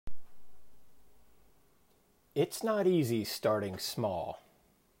It's not easy starting small.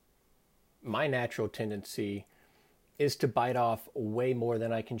 My natural tendency is to bite off way more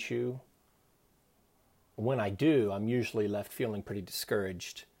than I can chew. When I do, I'm usually left feeling pretty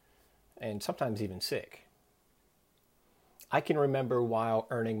discouraged and sometimes even sick. I can remember while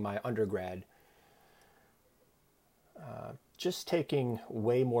earning my undergrad, just taking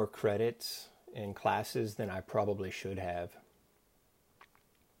way more credits in classes than I probably should have.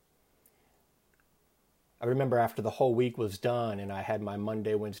 I remember after the whole week was done and I had my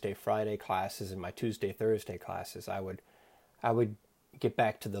Monday, Wednesday, Friday classes and my Tuesday, Thursday classes, I would get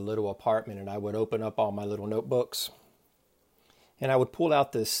back to the little apartment and I would open up all my little notebooks and I would pull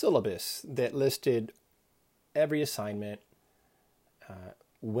out the syllabus that listed every assignment,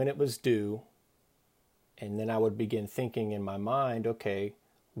 when it was due, and then I would begin thinking in my mind, okay,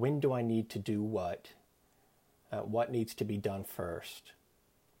 when do I need to do what? What needs to be done first?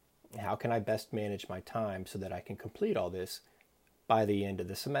 How can I best manage my time so that I can complete all this by the end of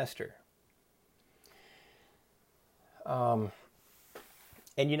the semester? And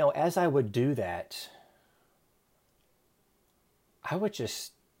as I would do that, I would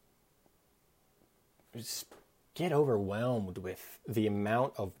just get overwhelmed with the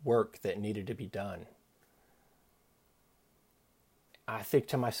amount of work that needed to be done. I think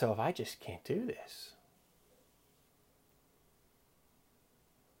to myself, I just can't do this.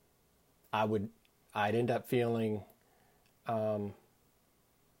 I'd end up feeling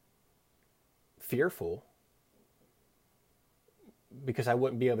fearful because I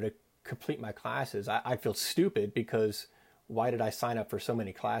wouldn't be able to complete my classes. I'd feel stupid because why did I sign up for so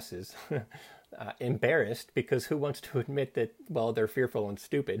many classes? Embarrassed because who wants to admit that, well, they're fearful and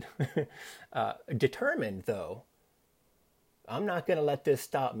stupid? Determined, though. I'm not going to let this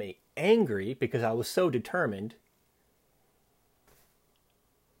stop me. Angry because I was so determined.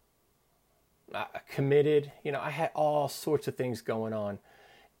 Committed. I had all sorts of things going on.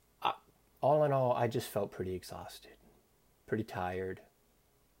 All in all, I just felt pretty exhausted, pretty tired,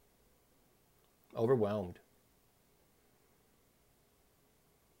 overwhelmed.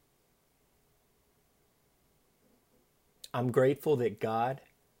 I'm grateful that God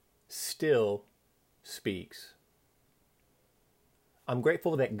still speaks. I'm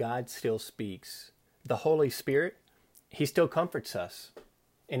grateful that God still speaks. The Holy Spirit, He still comforts us,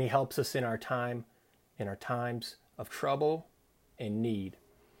 and He helps us in our times of trouble and need.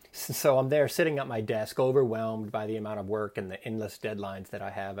 So I'm there sitting at my desk, overwhelmed by the amount of work and the endless deadlines that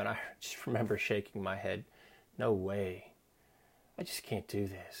I have, and I just remember shaking my head. No way. I just can't do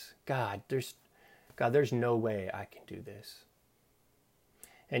this. God, there's no way I can do this.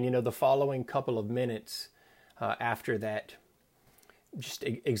 And the following couple of minutes after that just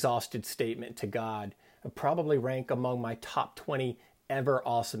exhausted statement to God probably rank among my top 20 ever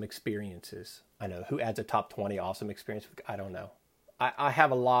awesome experiences. I know, who adds a top 20 awesome experience? I don't know. I have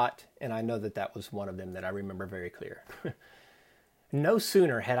a lot, and I know that was one of them that I remember very clear. No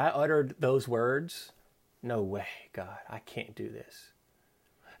sooner had I uttered those words, no way, God, I can't do this,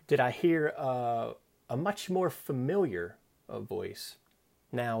 did I hear a much more familiar voice.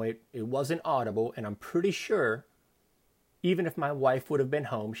 Now, it wasn't audible, and I'm pretty sure even if my wife would have been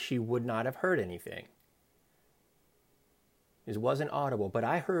home, she would not have heard anything. It wasn't audible, but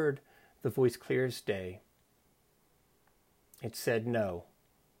I heard the voice clear as day. It said, no,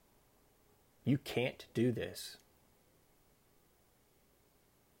 you can't do this.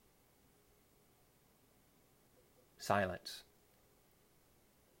 Silence.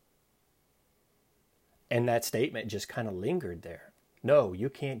 And that statement just kind of lingered there. No, you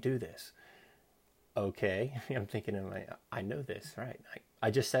can't do this. Okay, I'm thinking, I know this, right?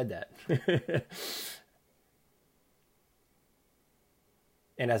 I just said that.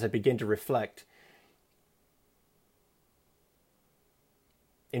 And as I begin to reflect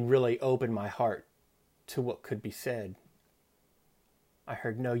and really open my heart to what could be said, I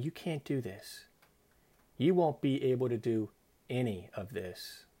heard, no, you can't do this. You won't be able to do any of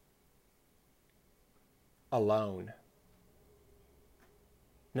this alone.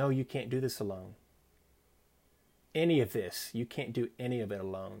 No, you can't do this alone. Any of this, you can't do any of it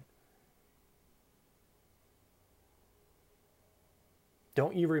alone.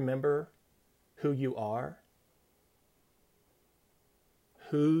 Don't you remember who you are?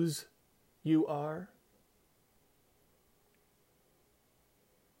 Whose you are?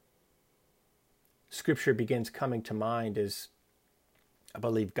 Scripture begins coming to mind as I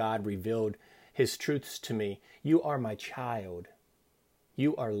believe God revealed His truths to me. You are my child.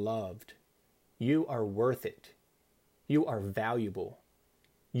 You are loved. You are worth it. You are valuable.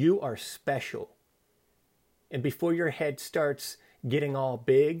 You are special. And before your head starts getting all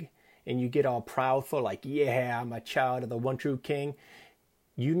big and you get all proudful, like, yeah, I'm a child of the one true King,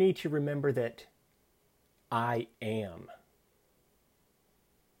 you need to remember that I am.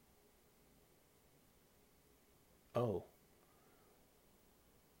 Oh.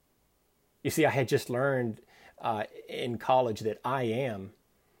 You see, I had just learned in college that I am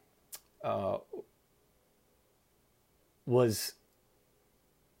was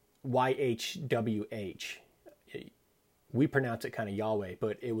YHWH. We pronounce it kind of Yahweh,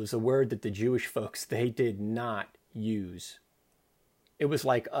 but it was a word that the Jewish folks, they did not use. It was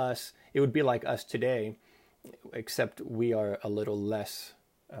like us. It would be like us today, except we are a little less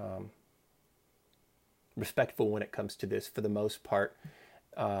respectful when it comes to this for the most part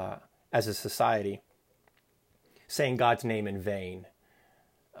as a society, saying God's name in vain.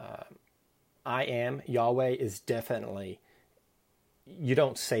 I am, Yahweh is definitely, you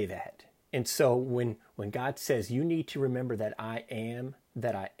don't say that. And so when God says, you need to remember that I am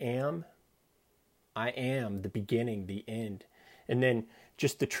the beginning, the end. And then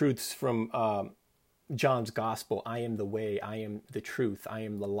just the truths from John's gospel. I am the way, I am the truth, I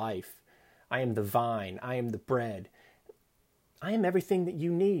am the life, I am the vine, I am the bread. I am everything that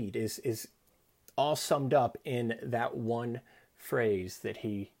you need is all summed up in that one phrase that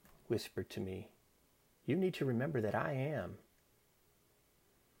he whispered to me. You need to remember that I am.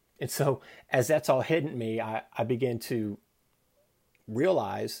 And so as that's all hitting me, I began to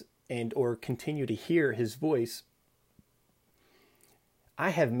realize and or continue to hear his voice. I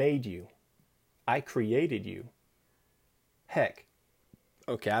have made you. I created you. Heck.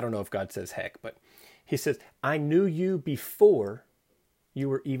 Okay, I don't know if God says heck, but he says, I knew you before you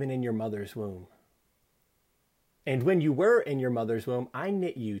were even in your mother's womb. And when you were in your mother's womb, I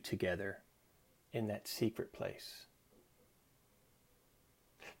knit you together in that secret place.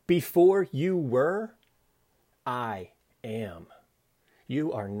 Before you were, I am.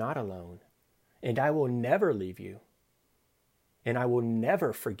 You are not alone, and I will never leave you, and I will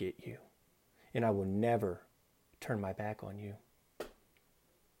never forget you, and I will never turn my back on you.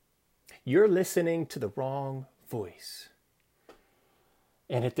 You're listening to the wrong voice.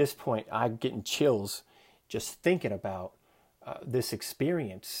 And at this point, I'm getting chills just thinking about this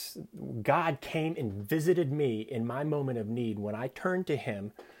experience. God came and visited me in my moment of need. When I turned to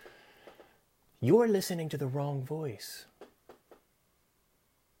him, you're listening to the wrong voice.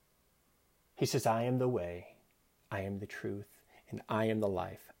 He says, I am the way, I am the truth, and I am the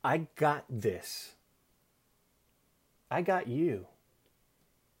life. I got this. I got you.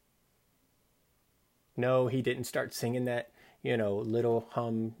 No, he didn't start singing that, little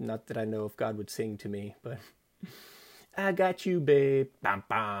hum. Not that I know if God would sing to me, but I got you, babe. Bam,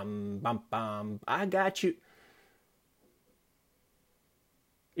 bam, bam, bam. I got you.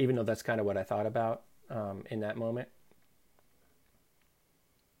 Even though that's kind of what I thought about in that moment.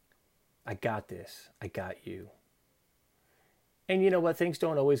 I got this. I got you. And you know what? Things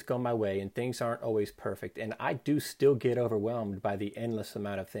don't always go my way, and things aren't always perfect. And I do still get overwhelmed by the endless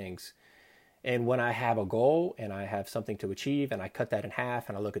amount of things. And when I have a goal and I have something to achieve and I cut that in half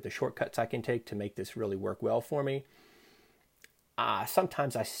and I look at the shortcuts I can take to make this really work well for me,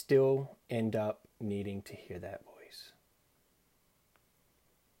 sometimes I still end up needing to hear that voice.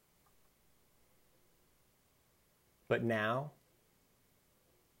 But now,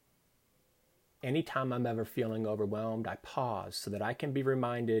 anytime I'm ever feeling overwhelmed, I pause so that I can be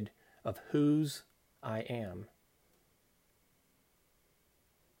reminded of whose I am.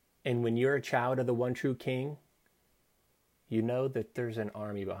 And when you're a child of the one true King, you know that there's an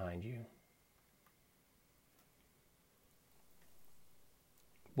army behind you.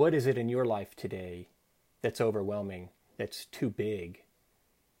 What is it in your life today that's overwhelming, that's too big?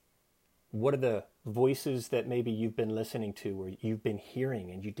 What are the voices that maybe you've been listening to or you've been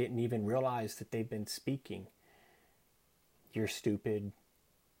hearing and you didn't even realize that they've been speaking? You're stupid.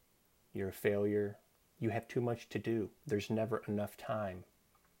 You're a failure. You have too much to do. There's never enough time.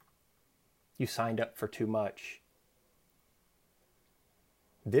 You signed up for too much.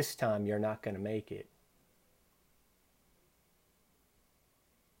 This time you're not going to make it.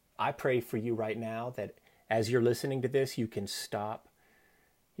 I pray for you right now that as you're listening to this, you can stop.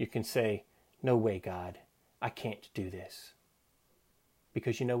 You can say, no way, God, I can't do this.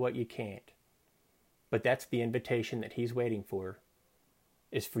 Because you know what? You can't. But that's the invitation that he's waiting for,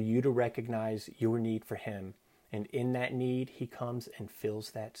 is for you to recognize your need for him. And in that need, he comes and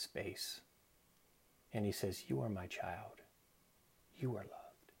fills that space. And he says, you are my child. You are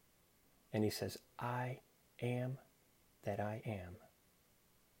loved. And he says, I am that I am.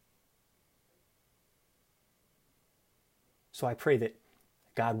 So I pray that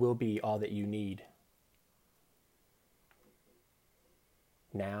God will be all that you need.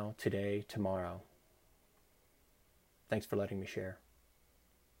 now, today, tomorrow. Thanks for letting me share.